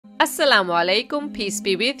Assalamu alaikum, peace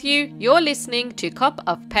be with you. You're listening to Cup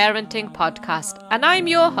of Parenting podcast, and I'm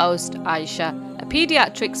your host, Aisha, a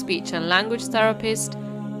paediatric speech and language therapist,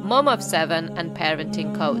 mum of 7 and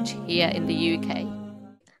parenting coach here in the UK.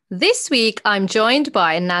 This week, I'm joined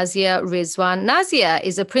by Nazia Rizwan. Nazia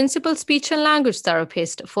is a principal speech and language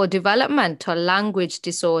therapist for Developmental Language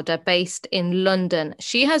Disorder based in London.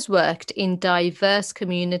 She has worked in diverse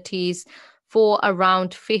communities for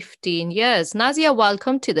around 15 years. Nazia,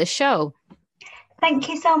 welcome to the show. Thank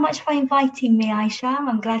you so much for inviting me, Aisha.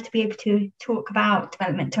 I'm glad to be able to talk about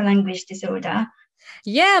developmental language disorder.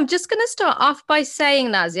 Yeah, I'm just going to start off by saying,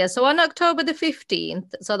 Nazia, so on October the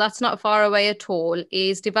 15th, so that's not far away at all,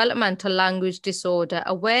 is Developmental Language Disorder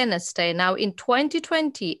Awareness Day. Now, in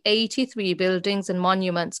 2020, 83 buildings and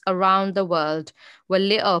monuments around the world were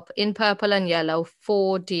lit up in purple and yellow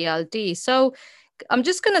for DLD. So I'm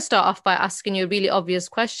just going to start off by asking you a really obvious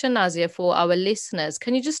question, Nazia, for our listeners.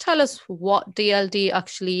 Can you just tell us what DLD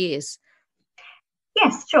actually is?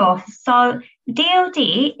 Yes, sure. So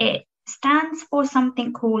DLD, it stands for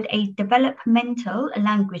something called a developmental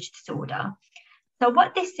language disorder. So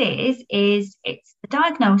what this is it's the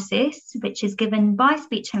diagnosis which is given by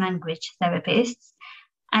speech and language therapists,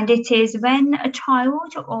 and it is when a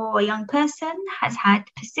child or a young person has had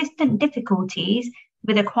persistent difficulties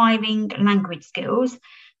with acquiring language skills.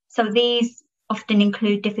 So these often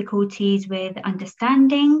include difficulties with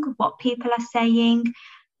understanding what people are saying,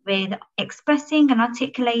 with expressing and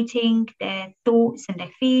articulating their thoughts and their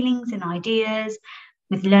feelings and ideas,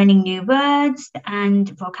 with learning new words and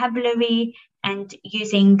vocabulary, and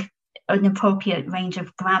using an appropriate range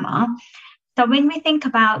of grammar. So when we think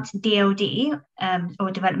about DLD or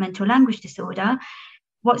developmental language disorder,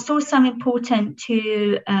 what's also important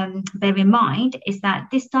to bear in mind is that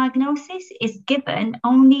this diagnosis is given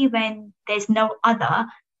only when there's no other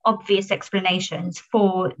obvious explanations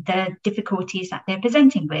for the difficulties that they're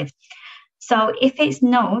presenting with. So if it's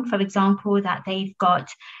known, for example, that they've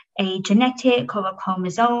got a genetic or a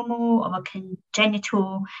chromosomal or a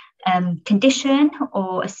congenital condition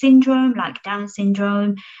or a syndrome like Down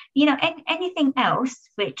syndrome, anything else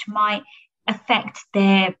which might affect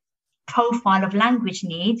their profile of language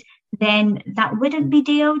needs, then that wouldn't be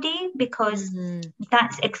DLD because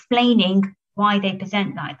that's explaining why they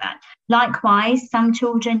present like that. Likewise, some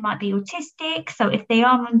children might be autistic. So if they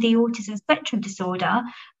are on the autism spectrum disorder,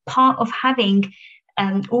 part of having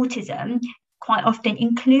autism quite often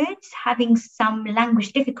includes having some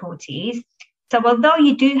language difficulties. So although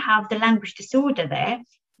you do have the language disorder there,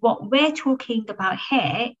 what we're talking about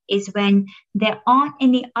here is when there aren't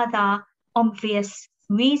any other obvious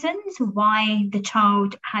reasons why the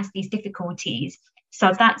child has these difficulties.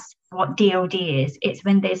 So that's what DLD is. It's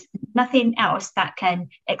when there's nothing else that can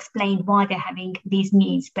explain why they're having these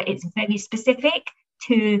needs, but it's very specific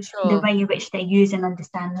to the way in which they use and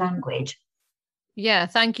understand language. Yeah,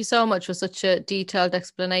 thank you so much for such a detailed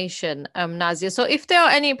explanation, Nazia. So if there are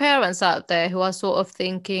any parents out there who are sort of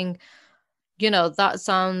thinking, that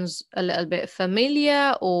sounds a little bit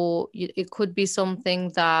familiar, or it could be something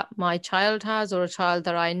that my child has or a child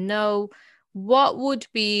that I know, what would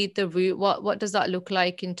be the route? What does that look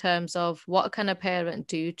like in terms of what can a parent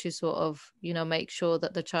do to sort of, make sure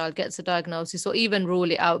that the child gets a diagnosis or even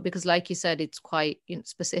rule it out? Because like you said, it's quite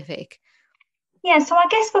specific. Yeah, so I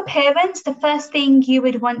guess for parents, the first thing you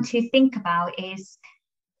would want to think about is,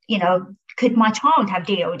 could my child have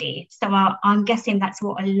DLD? So I'm guessing that's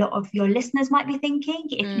what a lot of your listeners might be thinking,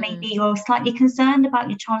 if maybe you're slightly concerned about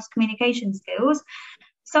your child's communication skills.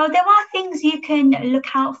 So there are things you can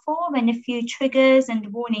look out for and a few triggers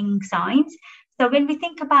and warning signs. So when we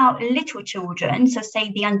think about little children, so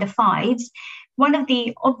say the under 5s, one of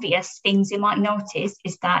the obvious things you might notice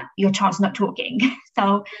is that your child's not talking.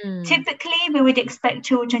 So typically we would expect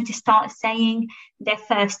children to start saying their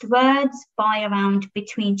first words by around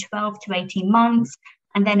between 12 to 18 months.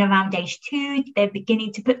 And then around age 2, they're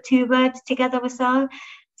beginning to put 2 words together or so.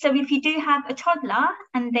 So if you do have a toddler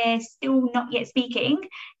and they're still not yet speaking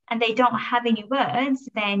and they don't have any words,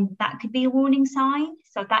 then that could be a warning sign.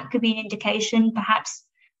 So that could be an indication, perhaps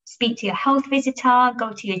speak to your health visitor,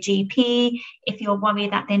 go to your GP if you're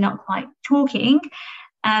worried that they're not quite talking.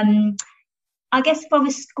 I guess for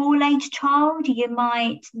a school-age child, you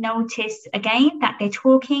might notice again that their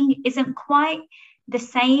talking isn't quite the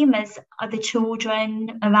same as other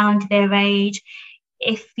children around their age.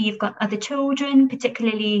 If you've got other children,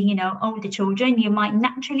 particularly, older children, you might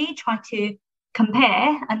naturally try to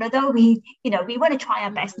compare. And although we want to try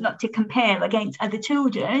our best not to compare against other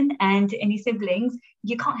children and any siblings,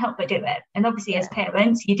 you can't help but do it. And obviously as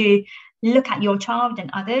parents, you do look at your child and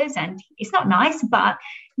others, and it's not nice, but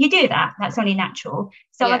you do that. That's only natural.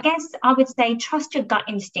 So I guess I would say trust your gut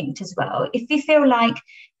instinct as well. If you feel like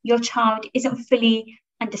your child isn't fully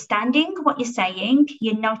understanding what you're saying,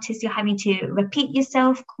 you notice you're having to repeat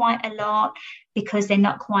yourself quite a lot because they're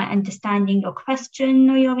not quite understanding your question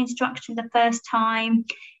or your instruction the first time.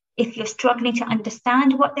 If you're struggling to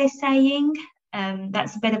understand what they're saying,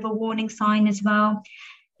 that's a bit of a warning sign as well.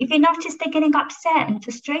 If you notice they're getting upset and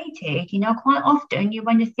frustrated, quite often you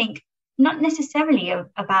want to think not necessarily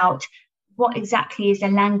about what exactly is the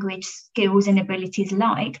language skills and abilities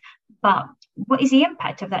like, but what is the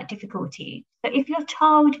impact of that difficulty? So if your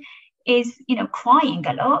child is, crying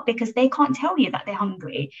a lot because they can't tell you that they're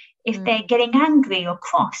hungry, if they're getting angry or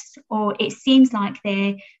cross, or it seems like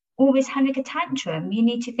they're always having a tantrum, you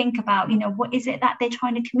need to think about, what is it that they're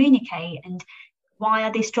trying to communicate and why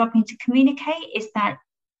are they struggling to communicate? Is that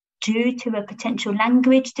due to a potential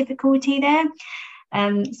language difficulty there?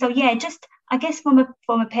 So yeah, just I guess from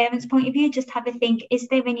a parent's point of view, just have a think, is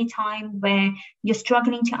there any time where you're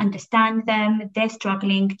struggling to understand them, they're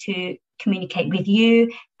struggling to communicate with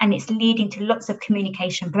you, and it's leading to lots of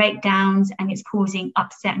communication breakdowns and it's causing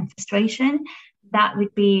upset and frustration? That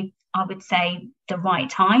would be, I would say, the right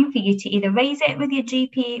time for you to either raise it with your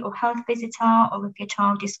GP or health visitor, or if your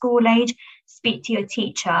child is school age, speak to your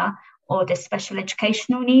teacher or the special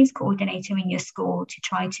educational needs coordinator in your school to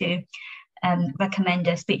try to recommend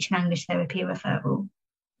a speech language therapy referral.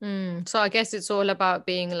 So I guess it's all about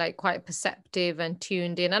being like quite perceptive and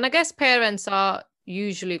tuned in. And I guess parents are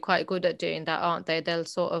usually quite good at doing that, aren't they? They'll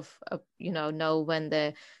sort of, know when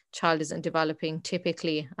their child isn't developing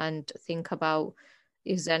typically and think about,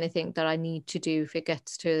 is there anything that I need to do if it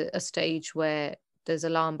gets to a stage where there's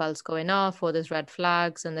alarm bells going off or there's red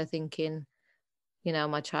flags and they're thinking,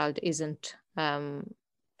 my child isn't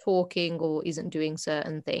talking or isn't doing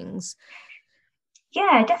certain things.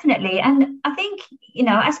 Yeah, definitely. And I think,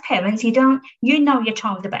 as parents, you know your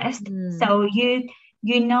child the best. So you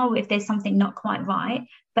know if there's something not quite right.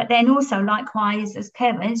 But then also, likewise, as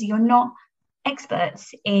parents, you're not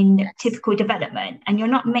experts in typical development, and you're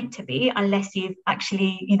not meant to be unless you've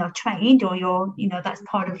actually, trained or you're, that's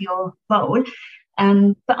part of your role.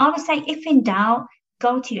 But I would say if in doubt,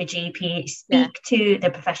 go to your GP, speak to the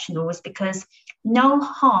professionals, because no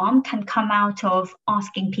harm can come out of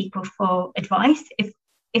asking people for advice.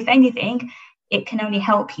 If anything, it can only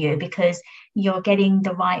help you because you're getting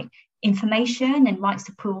the right information and right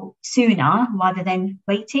support sooner rather than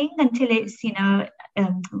waiting until it's,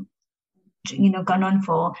 gone on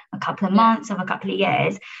for a couple of months or a couple of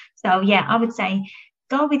years. So yeah, I would say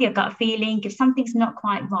go with your gut feeling. If something's not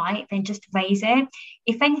quite right, then just raise it.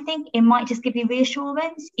 If anything, it might just give you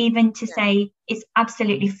reassurance, even to say it's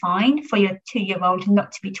absolutely fine for your 2-year-old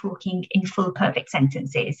not to be talking in full perfect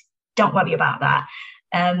sentences. Don't worry about that.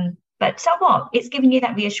 But so what? It's giving you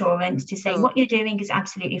that reassurance to say what you're doing is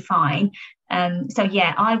absolutely fine. So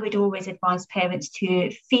yeah, I would always advise parents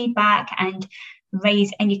to feedback and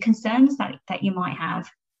raise any concerns that you might have.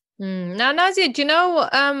 Now, Nazia, do you know,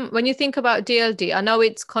 when you think about DLD, I know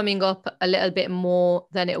it's coming up a little bit more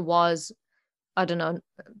than it was, I don't know,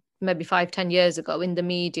 maybe 5-10 years ago in the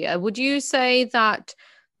media. Would you say that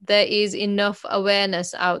there is enough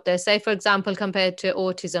awareness out there, say, for example, compared to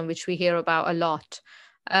autism, which we hear about a lot?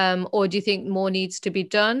 Or do you think more needs to be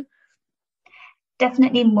done?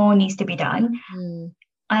 Definitely more needs to be done.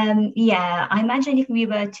 I imagine if we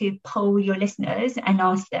were to poll your listeners and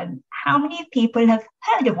ask them how many people have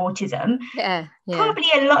heard of autism, probably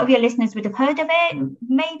a lot of your listeners would have heard of it,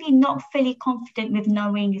 maybe not fully confident with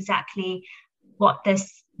knowing exactly what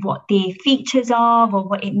the features are or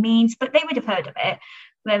what it means, but they would have heard of it.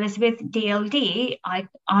 Whereas with DLD,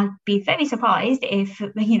 I'd be very surprised if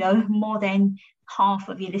more than half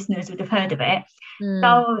of your listeners would have heard of it.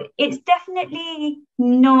 So it's definitely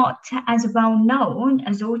not as well known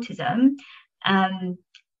as autism.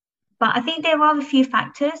 But I think there are a few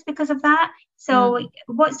factors because of that. So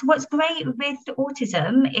what's great with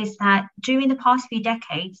autism is that during the past few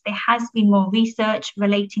decades, there has been more research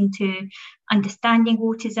relating to understanding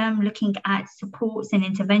autism, looking at supports and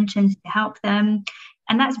interventions to help them.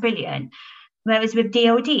 And that's brilliant. Whereas with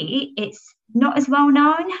DLD, it's not as well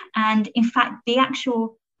known. And in fact, the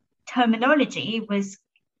actual terminology was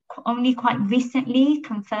only quite recently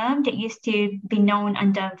confirmed. It used to be known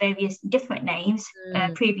under various different names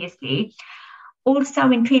previously. Also,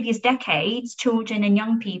 in previous decades, children and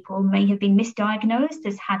young people may have been misdiagnosed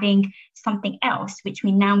as having something else, which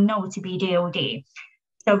we now know to be DLD.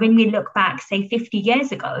 So when we look back, say 50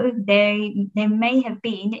 years ago, there may have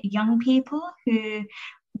been young people who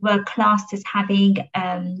were classed as having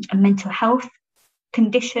a mental health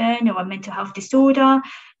condition or a mental health disorder,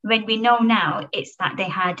 when we know now it's that they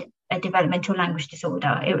had a developmental language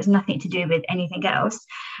disorder. It was nothing to do with anything else.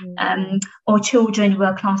 Or children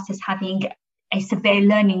were classed as having a severe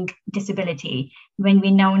learning disability, when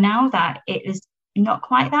we know now that it is not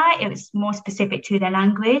quite that. It was more specific to their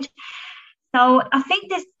language. So I think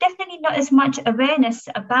there's definitely not as much awareness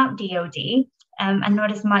about DLD, and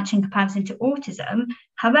not as much in comparison to autism.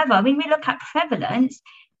 However, when we look at prevalence,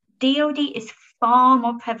 DLD is far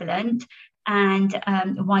more prevalent and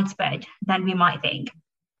widespread than we might think.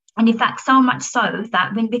 And in fact, so much so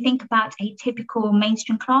that when we think about a typical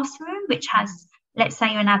mainstream classroom, which has, let's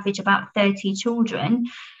say, on average about 30 children,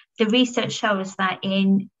 the research shows that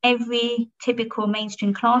in every typical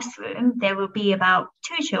mainstream classroom, there will be about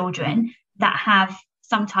 2 children that have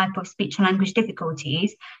some type of speech and language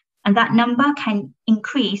difficulties. And that number can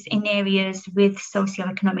increase in areas with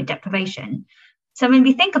socioeconomic deprivation. So when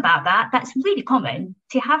we think about that, that's really common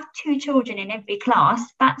to have 2 children in every class.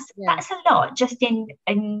 That's a lot just in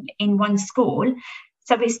one school.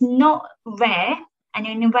 So it's not rare, and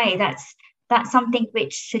in a way that's something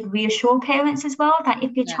which should reassure parents as well, that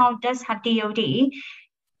if your child does have DLD,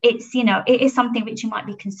 it's, it is something which you might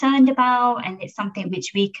be concerned about, and it's something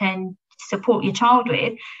which we can support your child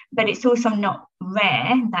with, but it's also not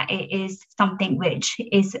rare, that it is something which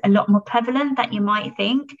is a lot more prevalent than you might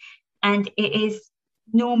think. And it is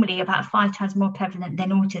normally about 5 times more prevalent than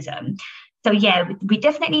autism. So we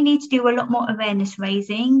definitely need to do a lot more awareness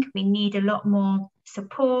raising. We need a lot more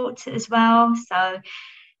support as well. So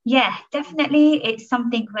definitely it's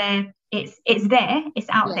something where it's there, it's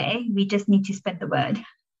out there. We just need to spread the word.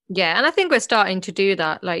 Yeah, and I think we're starting to do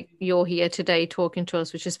that. Like, you're here today talking to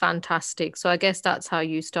us, which is fantastic. So I guess that's how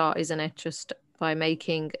you start, isn't it? Just by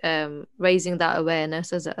making raising that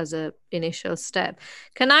awareness as a initial step.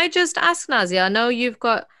 Can I just ask, Nazia, I know you've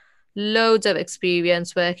got loads of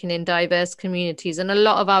experience working in diverse communities, and a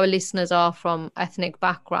lot of our listeners are from ethnic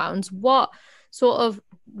backgrounds. What is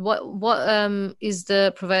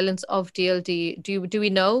the prevalence of DLD? Do we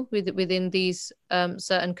know within these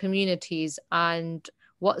certain communities, and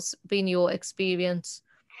what's been your experience?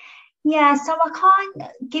 Yeah, so I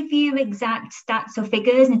can't give you exact stats or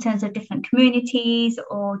figures in terms of different communities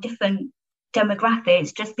or different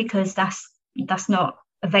demographics, just because that's not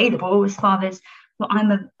available as far as what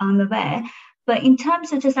I'm aware. But in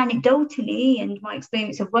terms of just anecdotally and my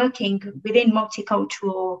experience of working within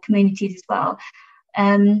multicultural communities as well,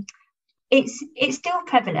 it's still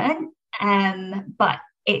prevalent, but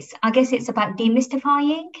I guess it's about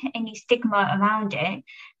demystifying any stigma around it,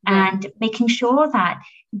 and making sure that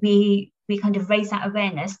we kind of raise that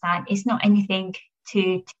awareness that it's not anything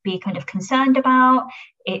to be kind of concerned about.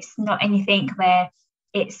 It's not anything where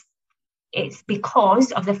it's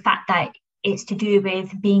because of the fact that it's to do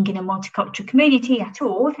with being in a multicultural community at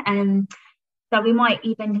all. And so we might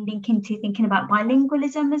even link into thinking about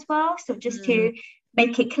bilingualism as well. So just to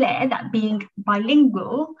make it clear that being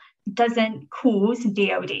bilingual doesn't cause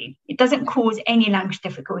DLD. It doesn't cause any language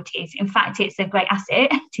difficulties. In fact, it's a great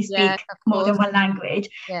asset to speak more than one language.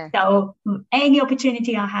 So any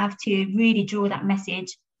opportunity I have to really draw that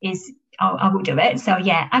message I will do it. So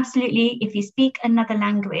absolutely, if you speak another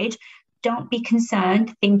language, don't be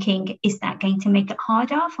concerned thinking, is that going to make it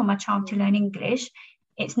harder for my child to learn English?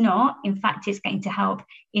 It's not. In fact, it's going to help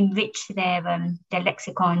enrich their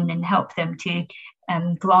lexicon and help them to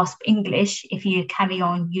grasp English if you carry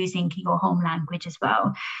on using your home language as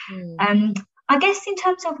well. I guess in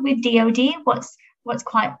terms of with DLD, what's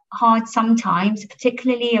quite hard sometimes,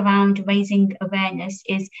 particularly around raising awareness,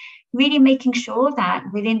 is really making sure that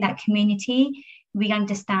within that community we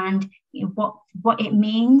understand what it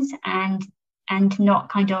means, and not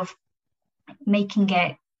kind of making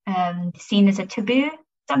it seen as a taboo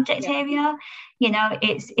subject area.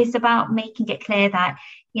 It's about making it clear that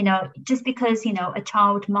just because a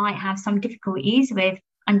child might have some difficulties with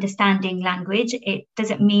understanding language, it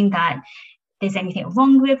doesn't mean that there's anything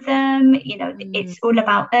wrong with them. It's all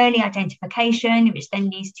about early identification, which then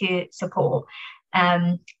leads to support,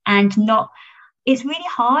 and not. It's really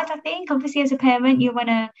hard, I think. Obviously, as a parent, you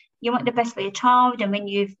want the best for your child, and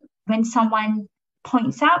when someone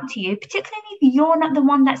points out to you, particularly if you're not the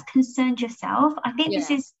one that's concerned yourself, I think this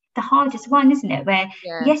is the hardest one, isn't it? Where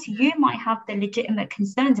yes, you might have the legitimate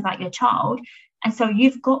concerns about your child, and so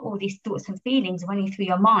you've got all these thoughts and feelings running through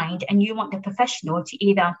your mind, and you want the professional to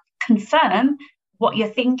either confirm what you're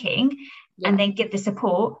thinking and then give the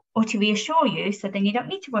support, or to reassure you, so then you don't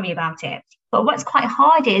need to worry about it. But what's quite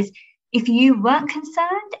hard is if you weren't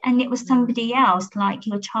concerned and it was somebody else, like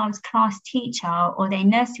your child's class teacher or their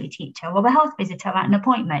nursery teacher or a health visitor at an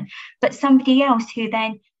appointment, but somebody else who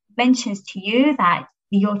then mentions to you that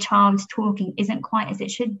your child's talking isn't quite as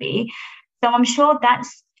it should be. So I'm sure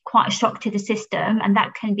that's quite a shock to the system, and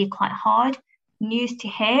that can be quite hard news to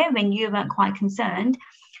hear when you weren't quite concerned.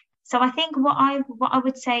 So I think what I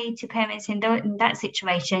would say to parents in that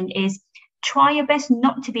situation is try your best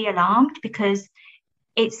not to be alarmed, because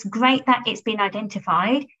it's great that it's been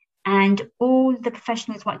identified, and all the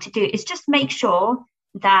professionals want to do is just make sure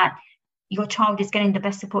that your child is getting the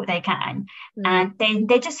best support they can. And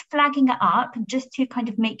they're just flagging it up just to kind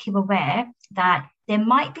of make you aware that there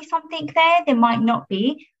might be something there might not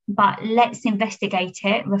be, but let's investigate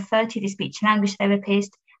it, refer to the speech language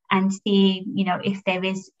therapist and see, if there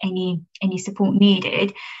is any support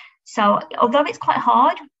needed. So although it's quite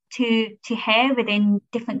hard to hear within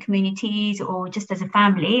different communities or just as a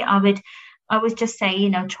family, I would just say,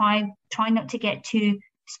 try not to get too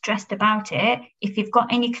stressed about it. If you've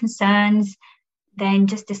got any concerns, then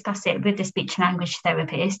just discuss it with the speech language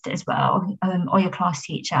therapist as well, or your class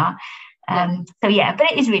teacher. But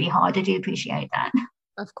it is really hard. I do appreciate that.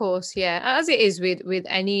 Of course, yeah. As it is with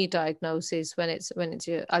any diagnosis, when it's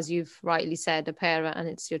your, as you've rightly said, a parent and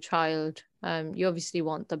it's your child, you obviously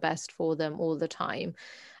want the best for them all the time.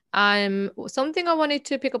 Something I wanted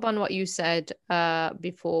to pick up on what you said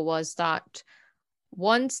before was that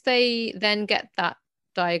once they then get that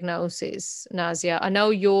diagnosis, Nazia, I know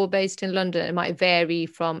you're based in London. It might vary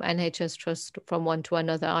from NHS trust from one to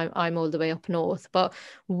another. I'm all the way up north. But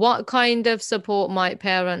what kind of support might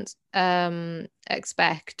parents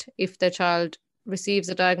expect if their child receives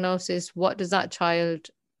a diagnosis? What does that child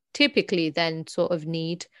typically then sort of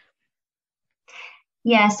need?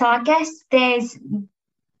 Yeah, so I guess there's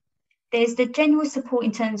the general support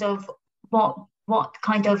in terms of what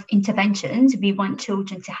kind of interventions we want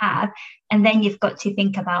children to have. And then you've got to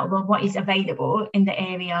think about, well, what is available in the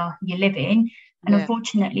area you live in. And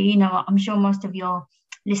unfortunately, I'm sure most of your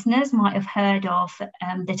listeners might have heard of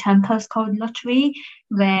the term postcode lottery,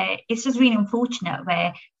 where it's just really unfortunate,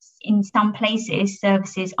 where in some places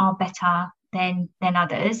services are better than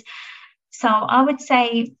others. So I would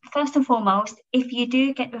say, first and foremost, if you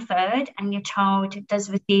do get referred and your child does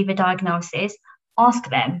receive a diagnosis, ask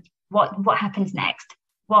them what happens next,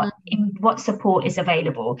 what support is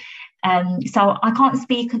available. So I can't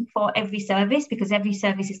speak for every service, because every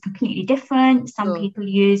service is completely different. Some people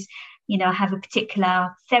have a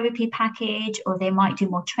particular therapy package, or they might do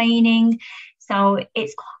more training. So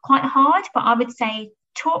it's quite hard, but I would say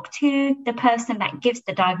talk to the person that gives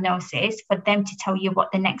the diagnosis for them to tell you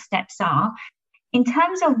what the next steps are. In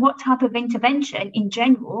terms of what type of intervention in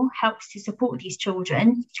general helps to support these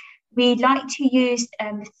children, we like to use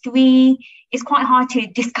three. It's quite hard to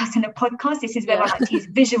discuss in a podcast. This is where I like to use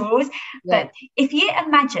visuals. But if you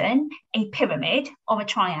imagine a pyramid or a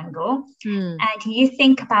triangle, and you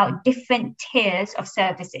think about different tiers of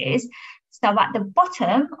services, so at the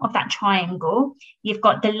bottom of that triangle, you've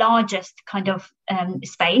got the largest kind of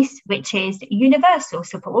space, which is universal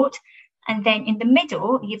support. And then in the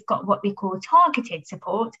middle, you've got what we call targeted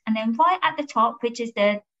support. And then right at the top, which is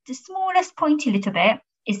the smallest pointy little bit,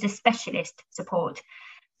 is the specialist support.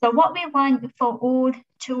 So what we want for all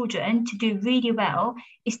children to do really well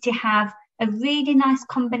is to have a really nice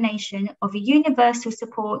combination of universal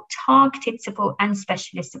support, targeted support, and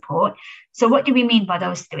specialist support. So what do we mean by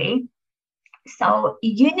those three? So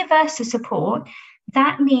universal support,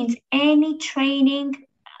 that means any training,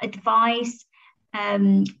 advice,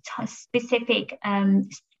 specific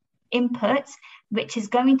inputs, which is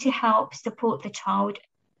going to help support the child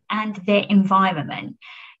and their environment.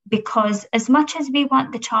 Because as much as we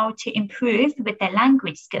want the child to improve with their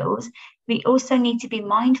language skills, we also need to be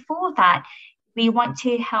mindful that we want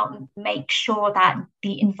to help make sure that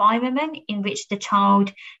the environment in which the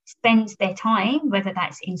child spends their time, whether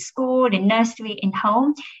that's in school, in nursery, in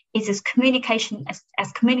home, is as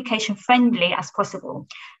communication friendly as possible.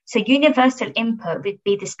 So universal input would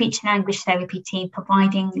be the speech language therapy team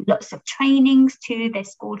providing lots of trainings to their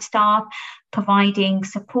school staff, providing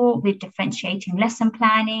support with differentiating lesson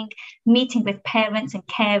planning, meeting with parents and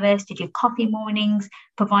carers to do coffee mornings,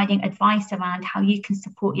 providing advice around how you can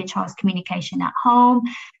support your child's communication at home.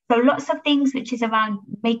 So lots of things which is around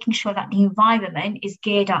making sure that the environment is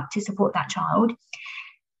geared up to support that child.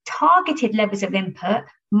 Targeted levels of input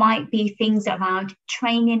might be things around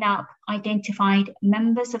training up identified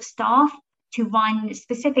members of staff to run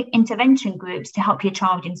specific intervention groups to help your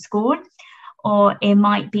child in school. Or it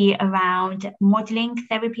might be around modelling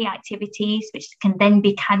therapy activities, which can then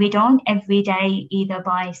be carried on every day, either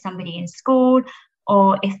by somebody in school,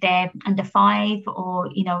 or if they're under 5 or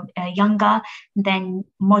younger, then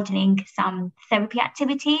modelling some therapy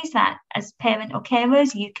activities that as parent or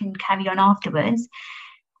carers you can carry on afterwards.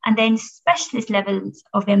 And then specialist levels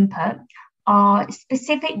of input are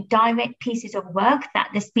specific direct pieces of work that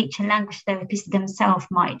the speech and language therapists themselves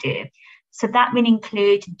might do. So that will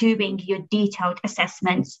include doing your detailed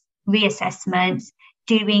assessments, reassessments,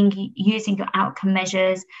 using your outcome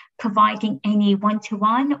measures, providing any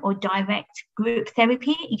one-to-one or direct group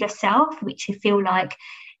therapy yourself, which you feel like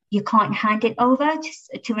you can't hand it over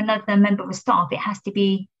to another member of staff. It has to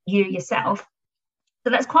be you yourself. So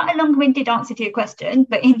that's quite a long-winded answer to your question,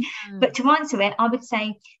 but to answer it, I would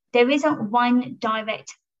say there isn't one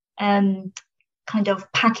direct kind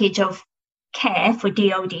of package of care for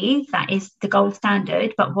DLD that is the gold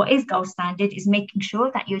standard, but what is gold standard is making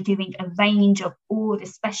sure that you're doing a range of all the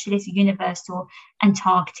specialist, universal and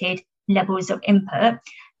targeted levels of input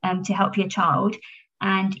to help your child.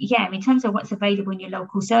 And yeah, in terms of what's available in your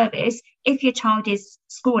local service, if your child is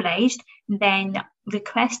school-aged, then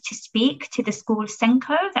request to speak to the school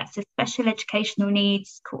SENCO, that's a special educational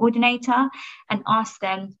needs coordinator, and ask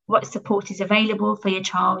them what support is available for your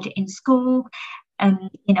child in school,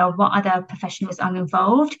 what other professionals are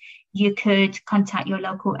involved. You could contact your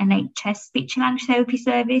local NHS speech and language therapy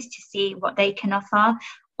service to see what they can offer,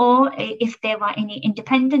 or if there are any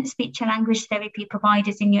independent speech and language therapy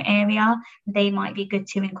providers in your area, they might be good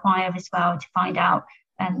to inquire as well to find out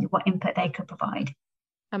what input they could provide.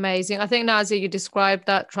 Amazing. I think, Nazia, you described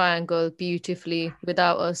that triangle beautifully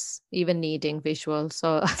without us even needing visual.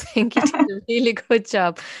 So I think you did a really good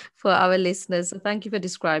job for our listeners. So thank you for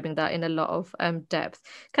describing that in a lot of depth.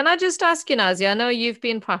 Can I just ask you, Nazia, I know you've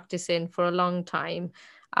been practicing for a long time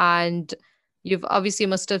and you've obviously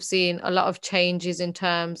must have seen a lot of changes in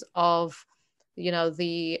terms of,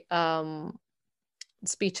 the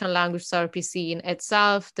speech and language therapy scene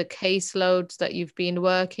itself, the caseloads that you've been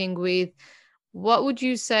working with. What would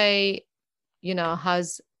you say,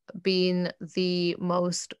 has been the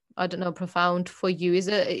most, profound for you? Is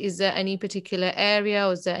there any particular area,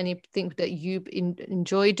 or is there anything that you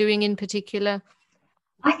enjoy doing in particular?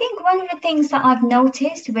 I think one of the things that I've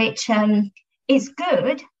noticed, which is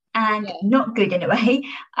good and not good in a way,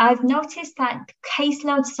 I've noticed that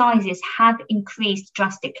caseload sizes have increased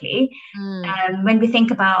drastically. When we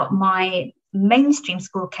think about my mainstream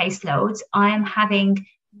school caseloads, I am having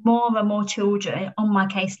more and more children on my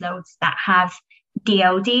caseloads that have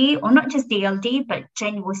DLD, or not just DLD, but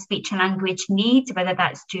general speech and language needs, whether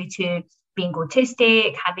that's due to being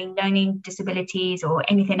autistic, having learning disabilities, or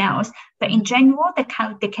anything else. But in general, the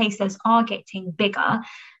caseloads are getting bigger.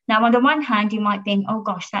 Now, on the one hand, you might think, oh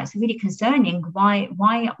gosh, that's really concerning. Why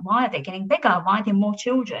are they getting bigger? Why are there more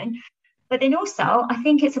children? But then also, I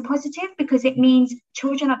think it's a positive because it means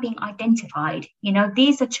children are being identified.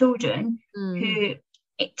 These are children who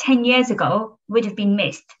 10 years ago would have been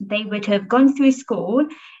missed. They would have gone through school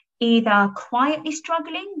either quietly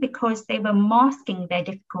struggling because they were masking their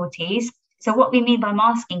difficulties. So what we mean by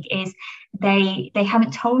masking is they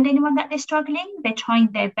haven't told anyone that they're struggling. They're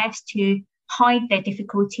trying their best to hide their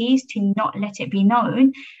difficulties, to not let it be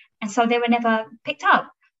known. And so they were never picked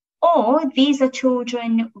up. Or these are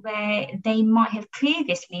children where they might have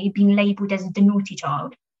previously been labelled as the naughty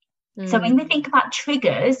child. So when we think about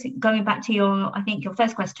triggers, going back to your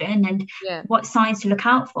first question and what signs to look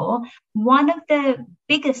out for, one of the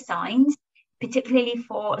biggest signs, particularly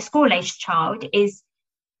for a school-aged child, is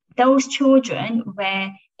those children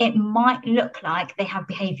where it might look like they have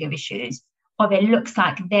behaviour issues, or it looks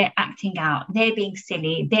like they're acting out, they're being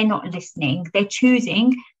silly, they're not listening, they're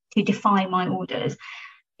choosing to defy my orders.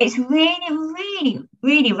 It's really, really,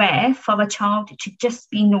 really rare for a child to just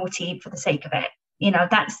be naughty for the sake of it.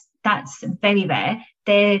 That's very rare.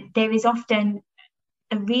 There is often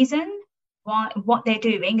a reason why what they're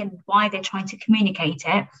doing and why they're trying to communicate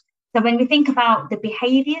it. So when we think about the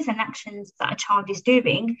behaviours and actions that a child is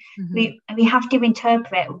doing, we have to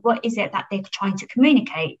interpret what is it that they're trying to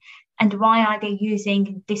communicate and why are they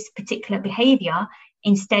using this particular behaviour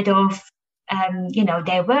instead of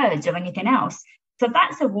their words or anything else. So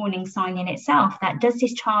that's a warning sign in itself that does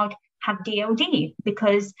this child have DLD,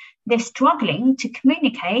 because they're struggling to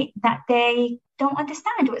communicate that they don't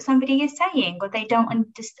understand what somebody is saying, or they don't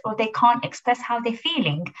understand, or they can't express how they're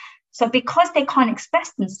feeling. So because they can't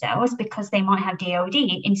express themselves, because they might have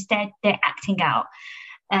DLD, instead they're acting out.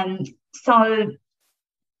 So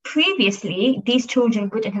previously, these children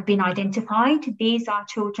wouldn't have been identified. These are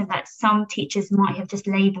children that some teachers might have just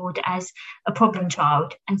labelled as a problem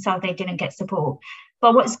child, and so they didn't get support.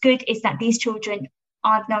 But what's good is that these children,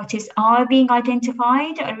 I've noticed, are being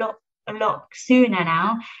identified a lot sooner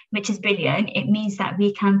now, which is brilliant. It means that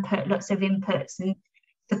we can put lots of inputs and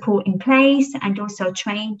support in place, and also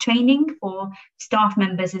training for staff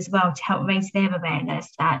members as well to help raise their awareness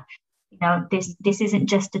that this isn't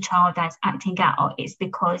just a child that's acting out, it's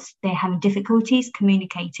because they're having difficulties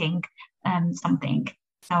communicating something.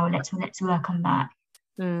 So let's work on that.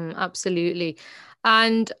 Absolutely.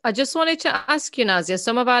 And I just wanted to ask you, Nazia,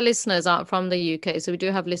 some of our listeners aren't from the UK, so we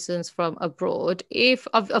do have listeners from abroad. If,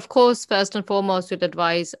 of course, first and foremost, we'd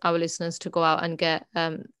advise our listeners to go out and get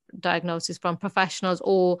diagnosis from professionals,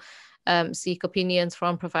 or seek opinions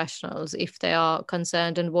from professionals if they are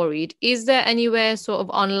concerned and worried. Is there anywhere sort of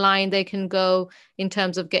online they can go in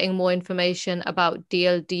terms of getting more information about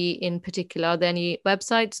DLD in particular? Are there any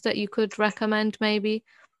websites that you could recommend maybe?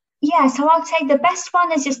 Yeah, so I'll say the best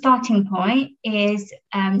one as your starting point is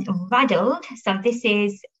Raddled. So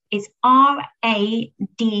it's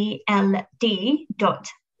RADLD.org,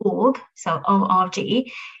 so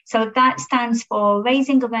ORG. So that stands for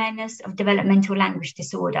Raising Awareness of Developmental Language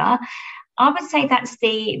Disorder. I would say that's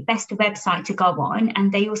the best website to go on,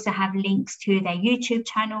 and they also have links to their YouTube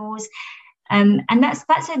channels. And that's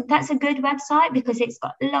a good website because it's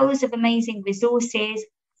got loads of amazing resources,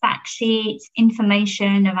 fact sheets,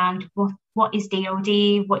 information around what is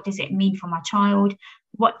DLD, what does it mean for my child,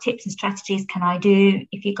 what tips and strategies can I do.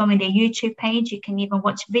 If you go on their YouTube page, you can even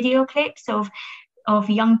watch video clips of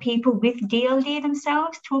young people with DLD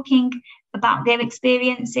themselves talking about their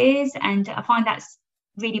experiences, and I find that's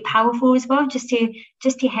really powerful as well, just to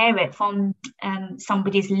hear it from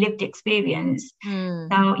somebody's lived experience.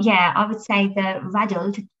 So yeah, I would say the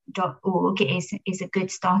raddled.org is a good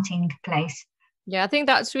starting place. Yeah, I think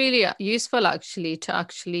that's really useful actually, to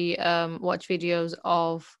watch videos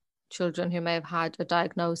of children who may have had a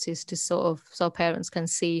diagnosis, to so parents can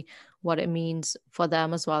see what it means for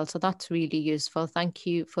them as well. So that's really useful. Thank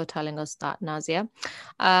you for telling us that, Nazia.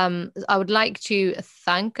 I would like to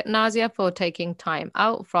thank Nazia for taking time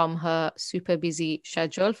out from her super busy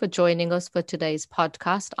schedule for joining us for today's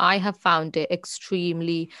podcast. I have found it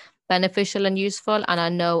extremely beneficial and useful, and I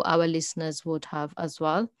know our listeners would have as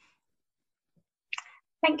well.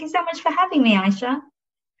 Thank you so much for having me, Aisha.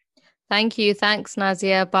 Thank you. Thanks,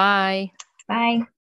 Nazia. Bye. Bye.